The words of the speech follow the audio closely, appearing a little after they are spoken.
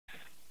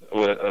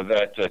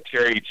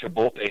Terry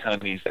Chipotle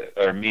honeys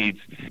or meads,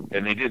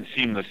 and they didn't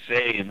seem the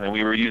same, and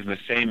we were using the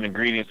same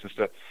ingredients and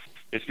stuff.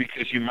 It's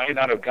because you might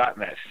not have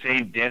gotten that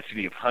same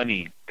density of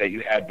honey that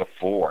you had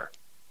before.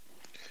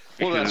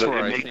 Well, Because that's where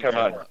I may think come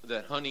out.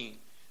 that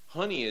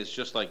honey is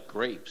just like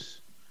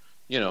grapes.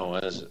 You know,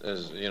 as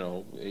you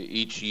know,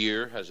 each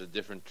year has a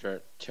different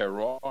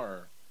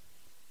terroir.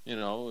 You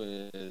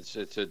know, it's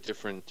a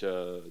different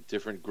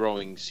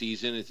growing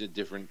season. It's a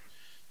different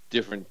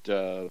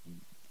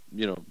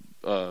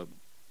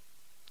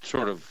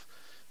sort of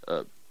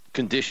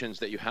conditions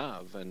that you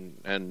have,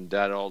 and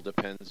that all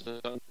depends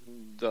on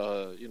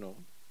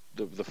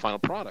the final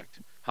product.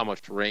 How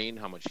much rain,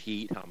 how much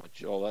heat, how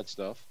much all that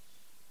stuff.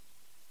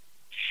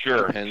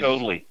 Sure, Depends.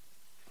 totally.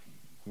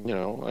 You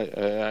know,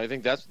 I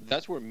think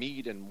that's where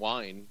mead and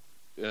wine,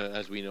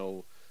 as we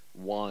know,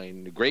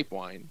 grape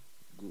wine,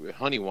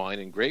 honey wine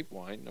and grape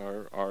wine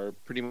are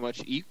pretty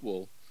much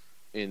equal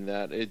in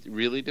that it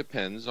really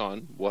depends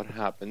on what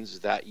happens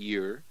that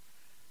year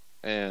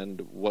and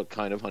what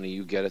kind of honey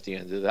you get at the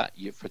end of that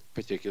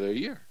particular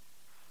year.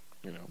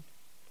 You know.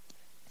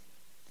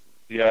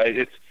 Yeah,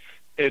 it's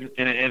and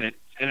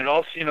it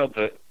also, you know,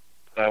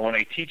 when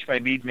I teach my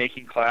mead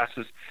making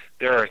classes,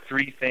 there are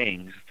three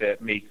things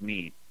that make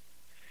mead: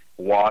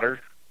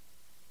 water,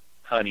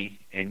 honey,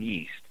 and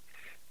yeast.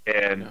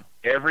 And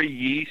every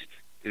yeast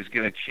is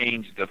going to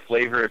change the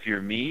flavor of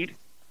your mead.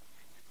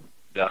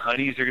 The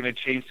honeys are going to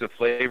change the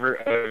flavor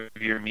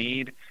of your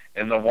mead,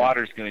 and the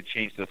water is going to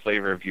change the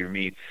flavor of your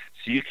mead.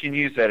 So you can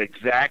use that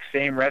exact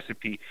same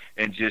recipe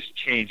and just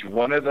change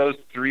one of those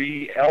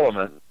three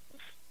elements,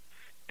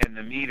 and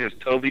the mead has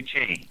totally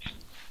changed.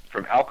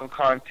 From alcohol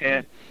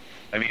content,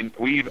 I mean,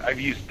 I've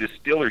used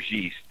distiller's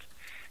yeast,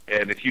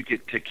 and if you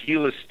get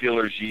tequila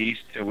distiller's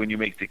yeast, and when you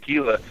make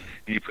tequila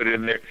and you put it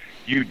in there,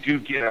 you do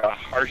get a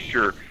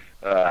harsher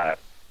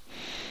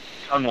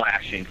tongue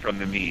lashing from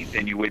the mead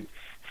than you would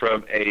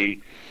from a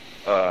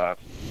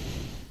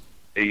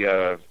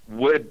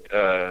wood,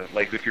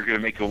 like if you're going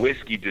to make a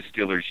whiskey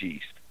distiller's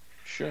yeast.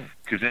 Sure.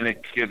 Because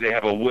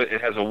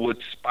it has a wood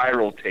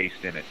spiral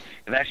taste in it,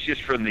 and that's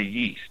just from the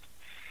yeast.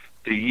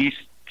 The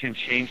yeast can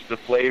change the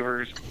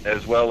flavors,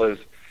 as well as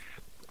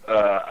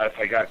if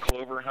I got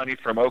clover honey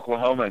from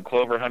Oklahoma and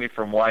clover honey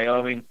from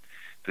Wyoming,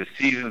 the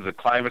seasons, the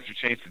climates are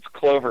changed. It's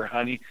clover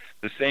honey,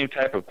 the same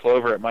type of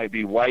clover. It might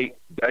be white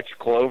Dutch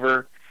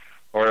clover,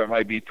 or it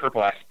might be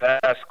purple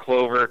aspas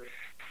clover,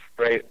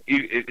 right?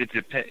 It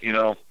depends. You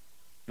know,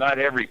 not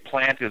every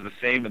plant is the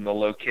same in the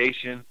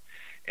location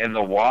and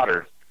the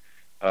water.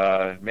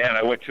 Man,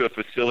 I went to a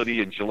facility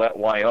in Gillette,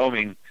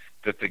 Wyoming,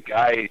 that the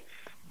guy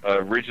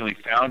originally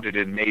founded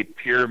and made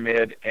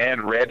Pyramid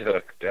and Red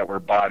Hook that were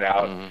bought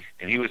out,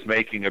 and he was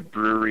making a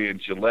brewery in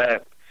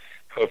Gillette,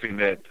 hoping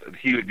that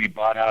he would be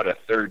bought out a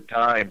third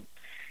time.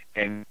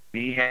 And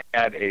he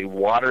had a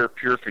water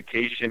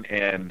purification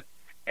and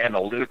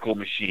analytical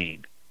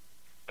machine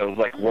that was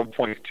like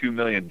 $1.2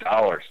 million,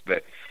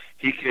 that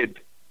he could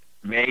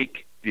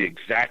make the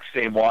exact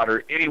same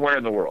water anywhere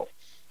in the world.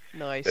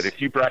 Nice. That if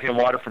you brought him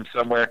water from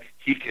somewhere,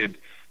 he could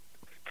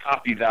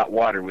copy that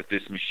water with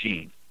this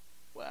machine.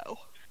 Wow.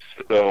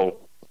 So,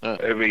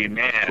 I mean,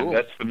 man, cool.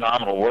 That's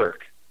phenomenal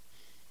work.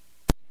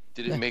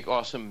 Did it make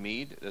awesome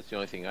mead? That's the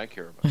only thing I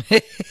care about.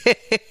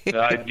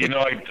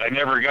 I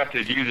never got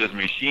to use this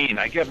machine.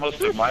 I get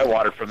most of my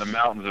water from the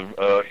mountains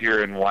of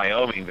here in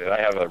Wyoming. That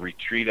I have a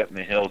retreat up in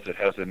the hills that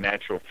has a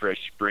natural fresh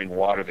spring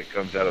water that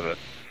comes out of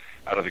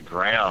the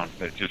ground,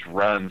 that just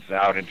runs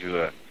out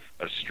into a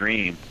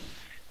stream.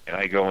 And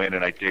I go in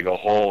and I dig a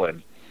hole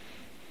and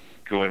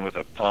go in with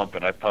a pump,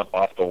 and I pump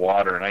off the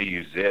water, and I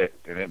use it,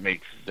 and it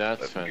makes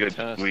good,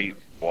 sweet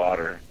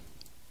water.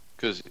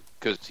 Because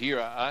here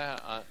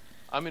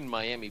I'm in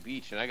Miami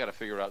Beach, and I got to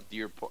figure out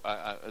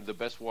the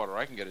best water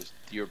I can get is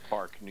Deer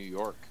Park, New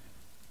York.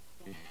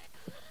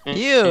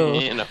 Ew.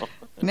 You know.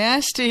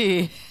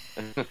 Nasty.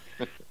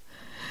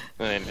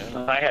 I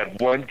know. I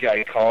had one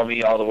guy call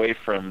me all the way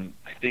from,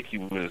 I think he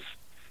was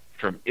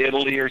from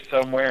Italy or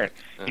somewhere,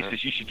 and he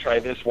says, you should try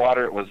this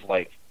water. It was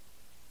like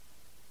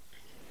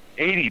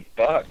 $80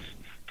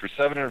 for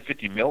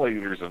 750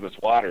 milliliters of this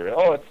water.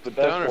 Oh, it's the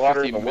best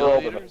water in the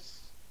world.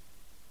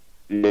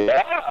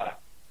 Yeah.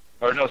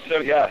 Or no, so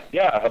yeah.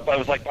 I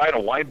was like buying a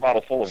wine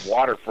bottle full of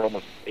water for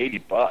almost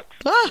 $80.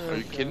 Are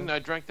you kidding? I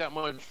drank that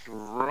much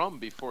rum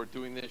before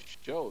doing this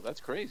show. That's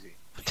crazy.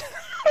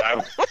 I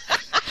was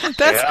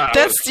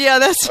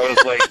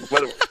like,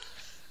 what?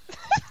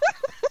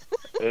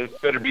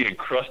 It better be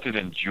encrusted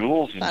in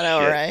jewels and I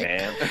know, shit, right?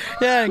 man.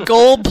 Yeah,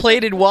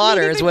 gold-plated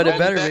water is what it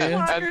better be.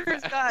 And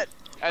that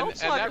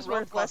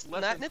rum costs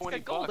less than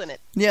 $20. Gold in it.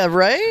 Yeah,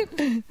 right?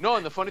 No,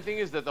 and the funny thing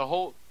is that the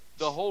whole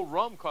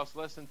rum costs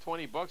less than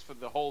 $20 for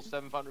the whole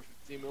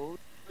 750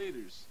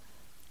 milliliters.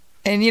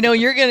 And you know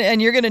you're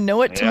gonna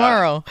know it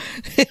tomorrow.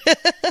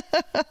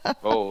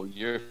 Oh,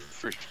 you're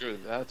for sure.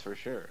 That's for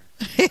sure.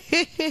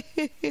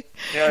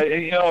 Yeah,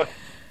 you know.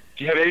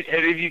 Do you have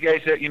any of you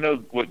guys that you know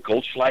what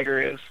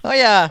Goldschlager is? Oh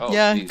yeah, oh,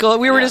 yeah.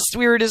 We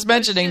were just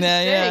mentioning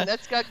that. Yeah,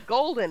 that's got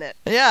gold in it.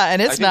 Yeah,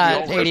 and it's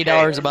not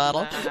 $80 a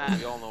bottle.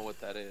 We all know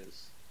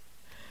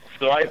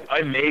So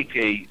I make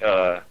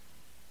I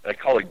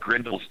call it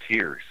Grindel's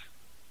Tears.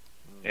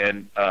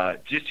 And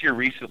just here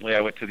recently, I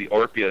went to the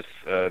Orpheus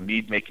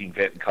mead-making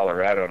vet in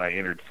Colorado, and I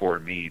entered 4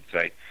 meads.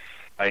 I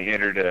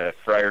entered a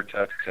Friar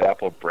Tuck's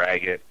Apple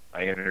Braggot.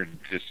 I entered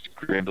just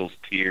Grindel's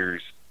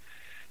Tears.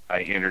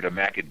 I entered a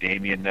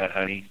macadamia nut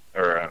honey,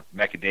 or a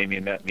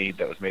macadamia nut mead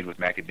that was made with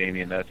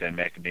macadamia nuts and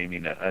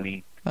macadamia nut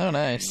honey. Oh,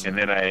 nice. And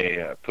then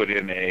I put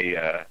in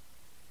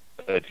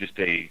just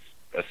a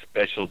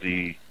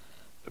specialty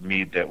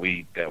mead that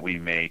we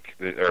make,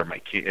 or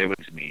it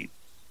was mead.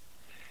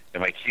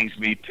 And my King's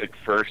Mead took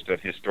first on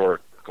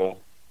historical.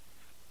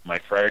 My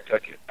Friar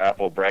Tuck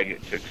Apple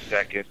Braggot took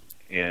second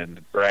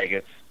in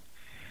braggots.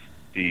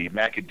 The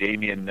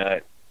macadamia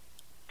nut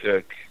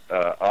took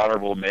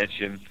honorable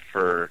mention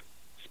for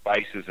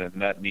spices and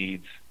nut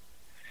meads.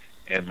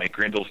 And my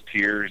Grindel's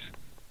Tears,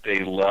 they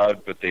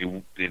loved, but they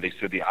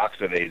said the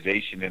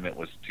oxidization in it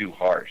was too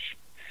harsh.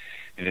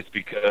 And it's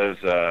because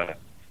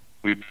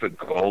we put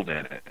gold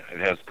in it. It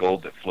has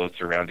gold that floats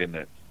around in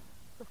it.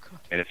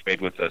 And it's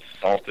made with a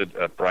salted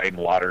brine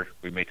water.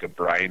 We make a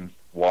brine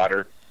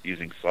water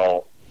using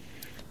salt.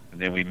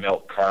 And then we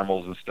melt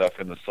caramels and stuff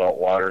in the salt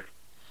water.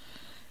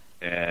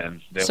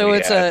 And then so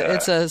it's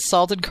a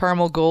salted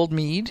caramel gold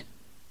mead?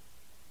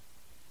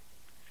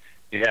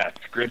 Yeah,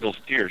 it's Grindel's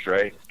Tears,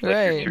 right?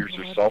 Right. Your tears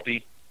are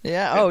salty.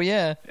 Yeah, and,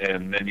 yeah.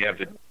 And then you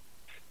have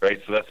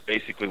right, so that's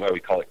basically why we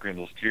call it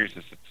Grindel's Tears.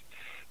 It's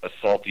a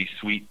salty,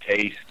 sweet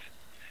taste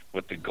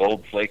with the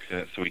gold flakes in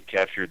it, so we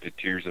captured the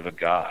tears of a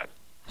god.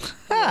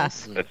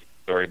 That's the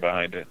story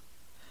behind it.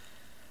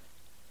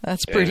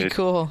 That's pretty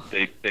cool.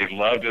 They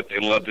loved it. They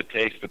loved the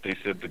taste, but they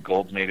said the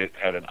gold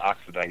had an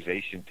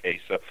oxidization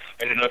taste. So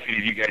I don't know if any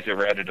of you guys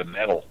ever added a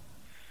metal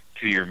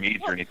to your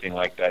meads or anything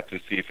like that to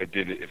see if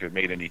it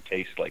made any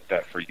taste like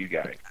that for you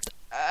guys.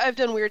 I've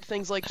done weird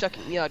things like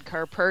chucking the odd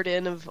car part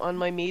on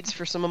my meads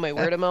for some of my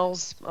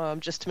word-of-mouths,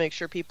 just to make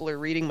sure people are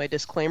reading my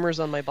disclaimers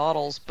on my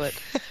bottles. But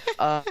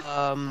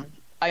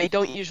I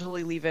don't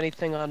usually leave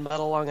anything on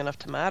metal long enough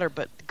to matter.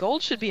 But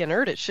gold should be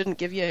inert; it shouldn't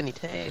give you any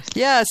taste.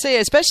 Yeah,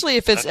 especially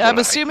if it's. I'm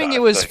assuming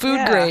it was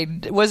food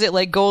grade. Was it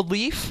like gold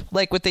leaf,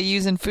 like what they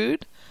use in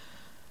food?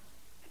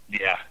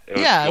 Yeah,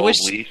 it was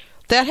gold leaf.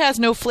 That has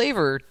no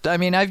flavor. I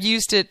mean, I've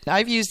used it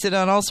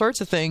on all sorts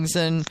of things,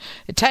 and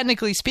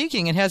technically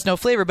speaking, it has no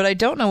flavor, but I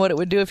don't know what it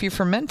would do if you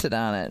fermented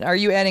on it. Are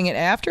you adding it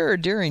after or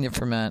during the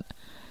ferment?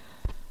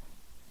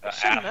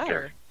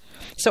 After.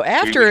 So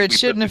after it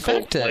shouldn't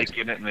affect it.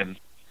 In it and then,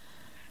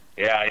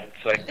 I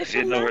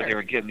didn't know where they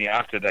were getting the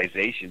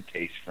oxidization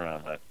taste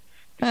from. It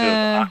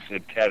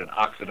had an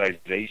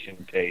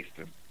oxidization taste.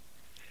 And,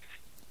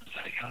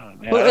 oh,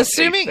 man, well,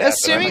 assuming that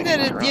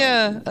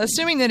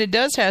it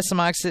does have some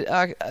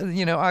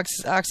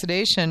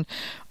oxidation,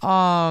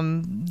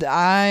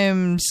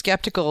 I'm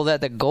skeptical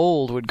that the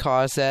gold would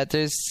cause that.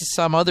 There's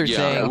some other thing.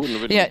 Yeah, it wouldn't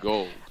have been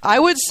gold. I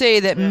would say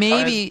that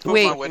maybe.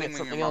 Wait,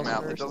 something in my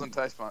mouth. It doesn't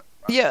taste fun.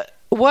 Yeah.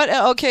 What?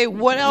 Okay.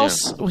 What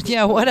else?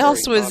 Yeah. What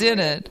else was in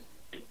it?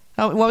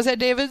 Oh, what was that,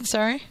 David?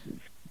 Sorry.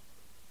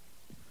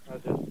 I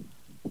was just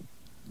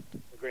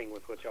agreeing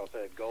with what y'all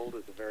said. Gold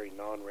is a very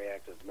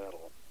non-reactive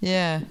metal.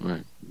 Yeah.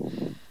 Right.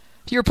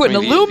 If you're putting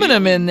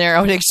aluminum in there,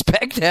 I would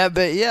expect that,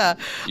 but yeah.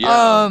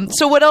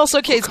 So what else?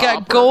 Okay, it's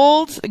got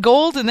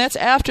gold, and that's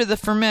after the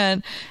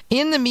ferment.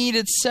 In the mead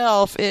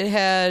itself, it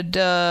had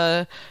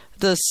the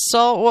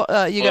salt.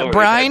 You got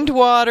brined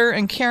water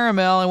and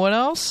caramel, and what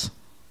else?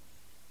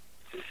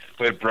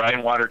 We had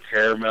brine water,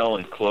 caramel,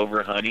 and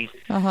clover honey.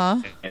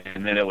 Uh-huh.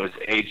 And then it was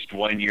aged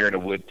 1 year in a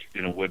wood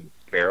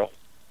barrel.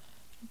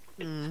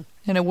 In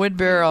a wood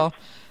barrel.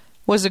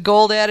 Was the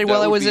gold added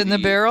while it was in the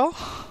barrel?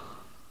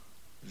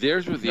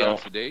 There's where the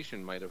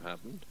oxidation might have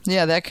happened.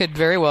 Yeah, that could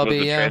very well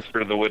be. Transfer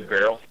to the wood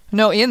barrel.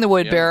 No, in the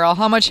wood barrel.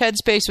 How much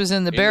headspace was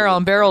in the barrel?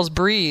 And barrels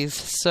breathe,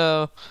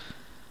 so.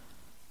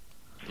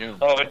 Yeah.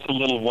 Oh, it's a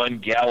little 1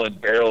 gallon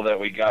barrel that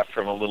we got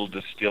from a little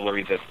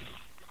distillery that.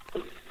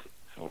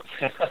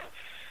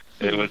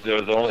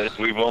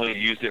 We've only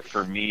used it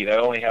for mead. I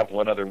only have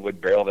one other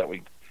wood barrel that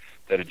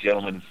a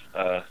gentleman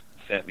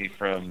sent me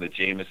from the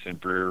Jameson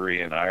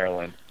Brewery in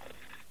Ireland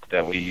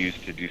that we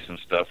used to do some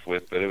stuff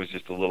with, but it was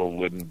just a little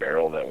wooden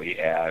barrel that we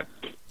had.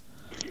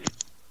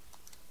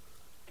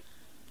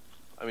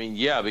 I mean,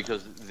 yeah,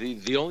 because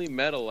the only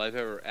metal I've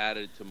ever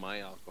added to my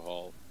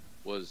alcohol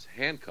was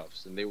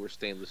handcuffs, and they were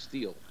stainless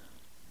steel.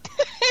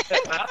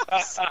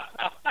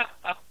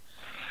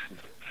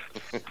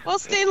 Well,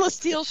 stainless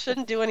steel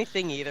shouldn't do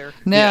anything either.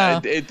 No.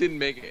 Yeah, it didn't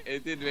make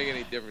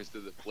any difference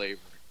to the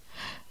flavor.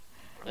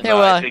 Yeah,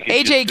 well,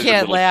 AJ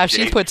can't laugh.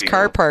 She puts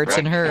car parts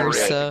in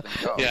hers, so.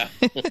 Yeah.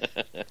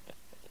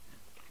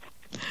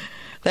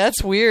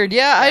 That's weird.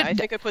 Yeah, I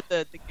think I put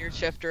the gear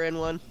shifter in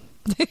one.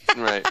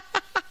 Right.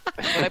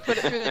 But I put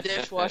it through the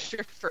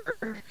dishwasher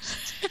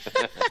first.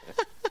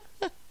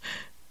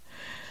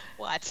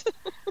 What?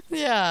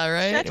 Yeah,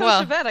 right. Chateau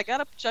Chevette. I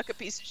gotta chuck a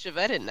piece of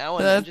Chevette in now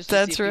and then just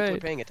to see if people are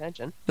paying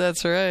attention.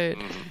 That's right.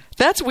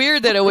 That's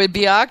weird that it would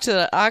be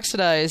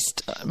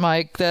oxidized,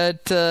 Mike.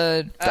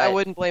 That I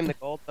wouldn't blame the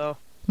gold though.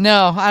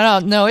 No, I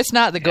don't. No, it's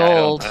not the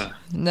gold. Yeah,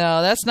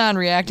 No, that's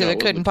non-reactive. No, it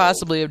couldn't the gold.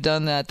 possibly have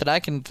done that I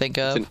can think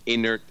of. It's an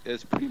inert.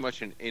 It's pretty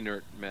much an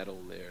inert metal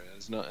there.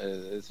 It's not.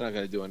 It's not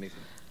going to do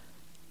anything.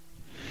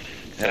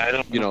 And I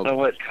don't know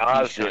what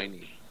caused it.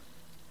 Shiny.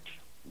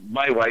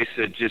 My wife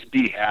said, "Just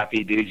be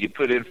happy, dude. You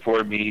put in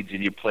 4 meads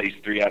and you place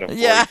 3 out of 4.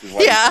 Yeah, This is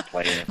why yeah. you're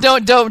playing."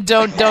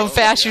 Don't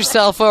fash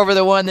yourself over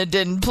the one that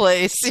didn't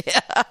place.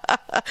 Yeah.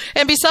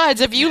 And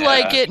besides, if you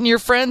like it and your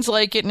friends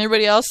like it and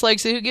everybody else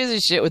likes it, who gives a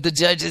shit what the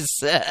judges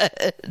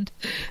said?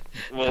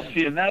 Well,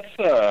 see, and that's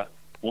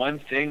one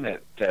thing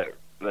that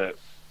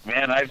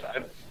man,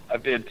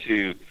 I've been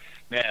to.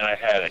 Man, I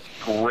had a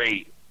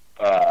great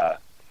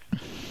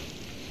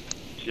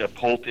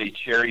Chipotle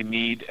cherry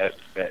mead at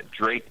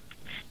Drake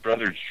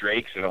Brothers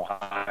Drake's in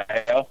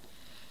Ohio.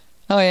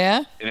 Oh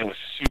yeah. And it was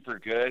super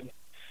good.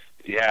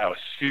 Yeah, it was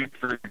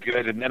super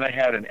good. And then I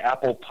had an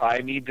apple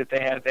pie mead that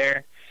they had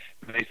there.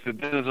 And they said,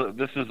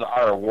 this is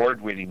our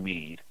award-winning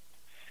mead.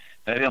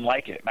 And I didn't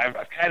like it. And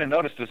I've kind of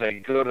noticed as I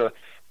go to,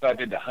 I've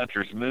been to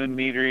Hunter's Moon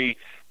Meadery.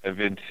 I've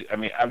been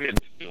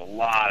to a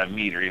lot of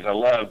meaderies. I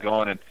love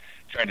going and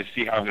trying to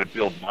see how I'm going to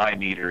build my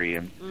meadery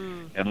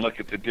and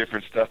look at the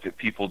different stuff that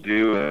people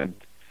do. And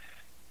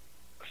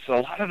so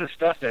a lot of the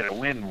stuff that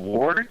win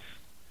awards,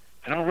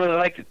 I don't really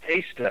like the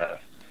taste of.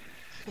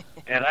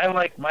 And I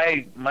like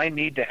my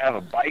mead to have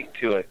a bite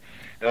to it.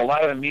 And a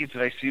lot of the meads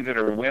that I see that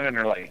are winning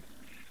are like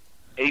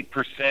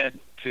 8%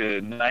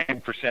 to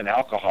 9%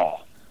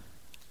 alcohol.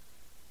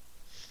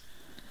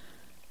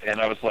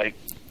 And I was like,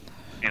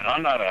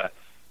 I'm not a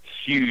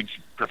huge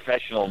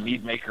professional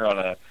mead maker on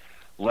a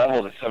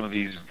level that some of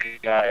these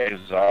guys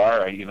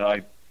are.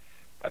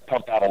 I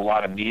pump out a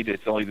lot of mead.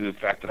 It's only due to the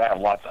fact that I have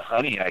lots of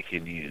honey I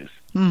can use.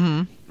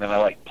 Mm-hmm. And I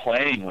like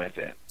playing with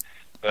it.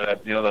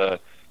 But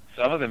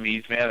some of the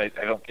meads, man, I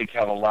don't think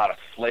have a lot of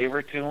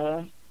flavor to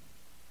them.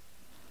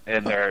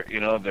 And they're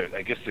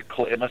I guess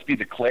it must be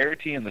the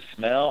clarity and the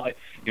smell.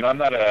 I'm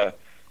not a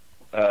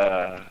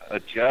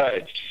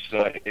judge, so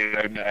I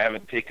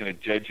haven't taken a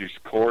judge's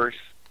course.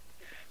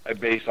 I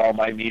base all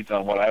my meads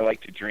on what I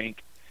like to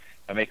drink.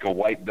 I make a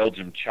white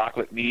Belgian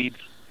chocolate mead,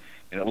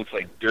 and it looks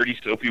like dirty,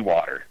 soapy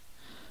water.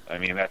 I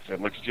mean,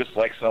 it looks just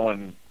like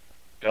someone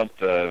dumped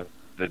the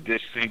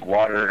dish sink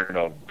water in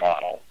a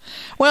bottle.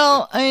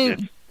 Well,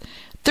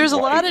 there's a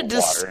lot of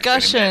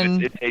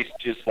discussion. It tastes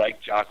just like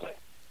chocolate.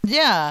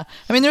 Yeah.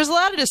 There's a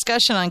lot of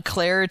discussion on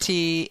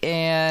clarity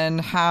and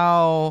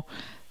how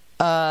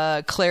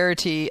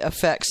clarity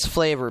affects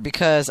flavor,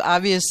 because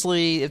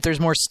obviously if there's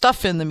more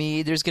stuff in the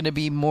mead, there's going to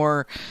be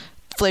more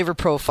flavor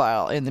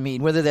profile in the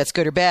mead. Whether that's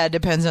good or bad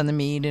depends on the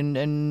mead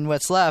and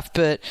what's left.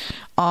 But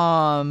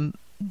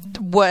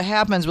what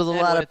happens with a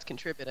lot of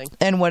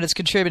what it's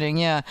contributing,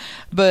 yeah.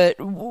 But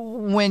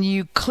when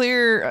you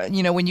clear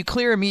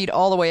a mead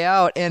all the way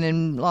out, and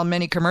in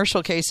many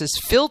commercial cases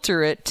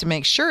filter it to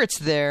make sure it's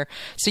there,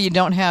 so you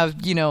don't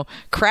have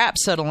crap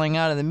settling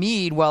out of the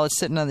mead while it's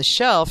sitting on the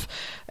shelf,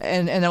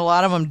 and a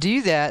lot of them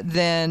do that,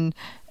 then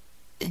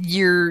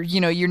you're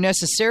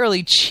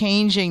necessarily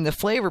changing the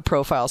flavor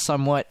profile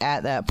somewhat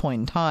at that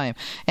point in time,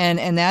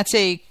 and that's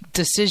a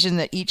decision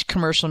that each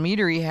commercial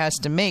meadery has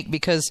to make,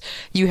 because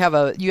you have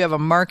a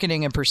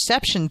marketing and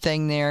perception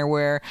thing there,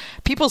 where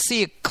people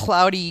see a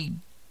cloudy,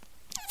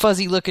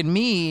 fuzzy looking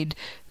mead,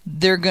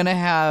 they're going to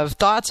have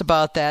thoughts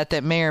about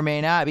that may or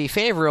may not be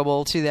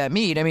favorable to that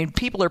mead.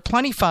 People are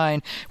plenty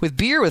fine with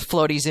beer with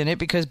floaties in it,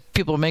 because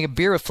people make a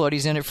beer with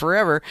floaties in it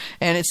forever,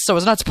 and it's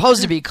not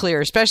supposed to be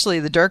clear. Especially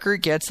the darker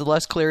it gets, the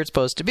less clear it's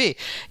supposed to be.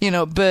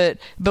 But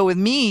with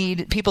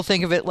mead, people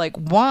think of it like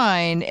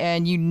wine,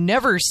 and you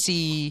never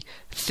see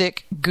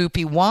thick,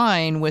 goopy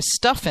wine with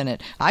stuff in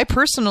it. I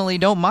personally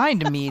don't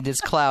mind a mead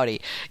that's cloudy.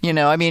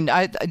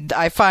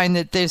 I find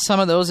that some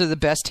of those are the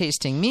best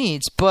tasting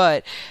meads,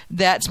 but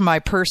that's my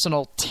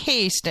personal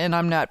taste, and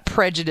I'm not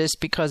prejudiced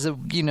because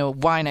of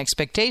wine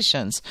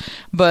expectations.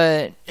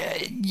 But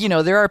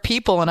there are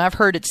people, and I've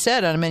heard it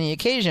said on many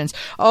occasions,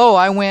 oh,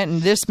 I went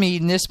and this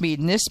mead and this mead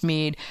and this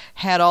mead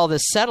had all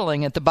this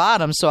settling at the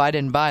bottom, so I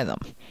didn't buy them.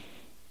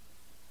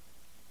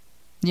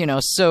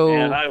 So.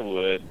 And I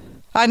would.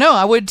 I know,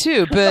 I would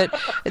too, but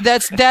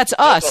that's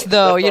us,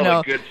 though. That's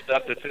all the good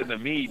stuff that's in the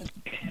meat.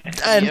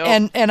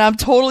 And I'm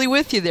totally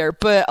with you there,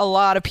 but a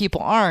lot of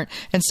people aren't.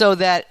 And so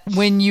that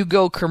when you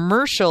go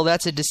commercial,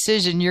 that's a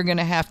decision you're going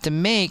to have to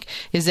make.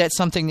 Is that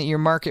something that your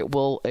market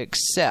will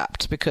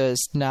accept? Because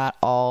not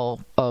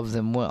all of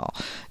them will.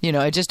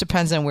 It just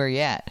depends on where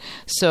you're at.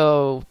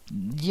 So,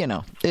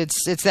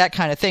 it's that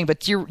kind of thing.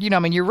 But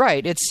you're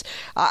right.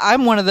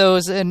 I'm one of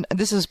those, and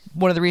this is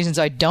one of the reasons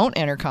I don't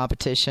enter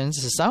competitions.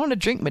 Is I want to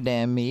drink my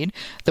damn mead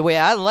the way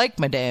I like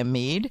my damn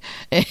mead,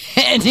 and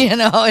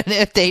and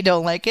if they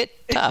don't like it,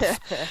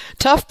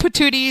 tough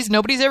patooties.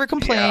 Nobody's ever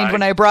complained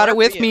when I brought it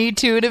with me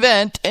to an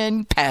event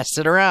and passed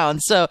it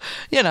around. So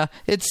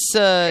it's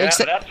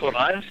that's what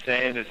I'm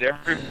saying. Is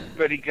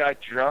everybody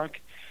got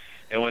drunk,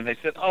 and when they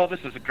said, "Oh,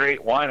 this is a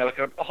great wine," I look,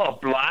 "Oh,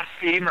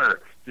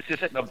 blasphemer! This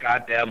isn't no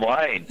goddamn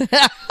wine.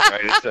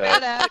 Right? It's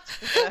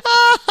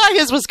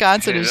his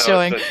Wisconsin is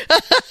showing.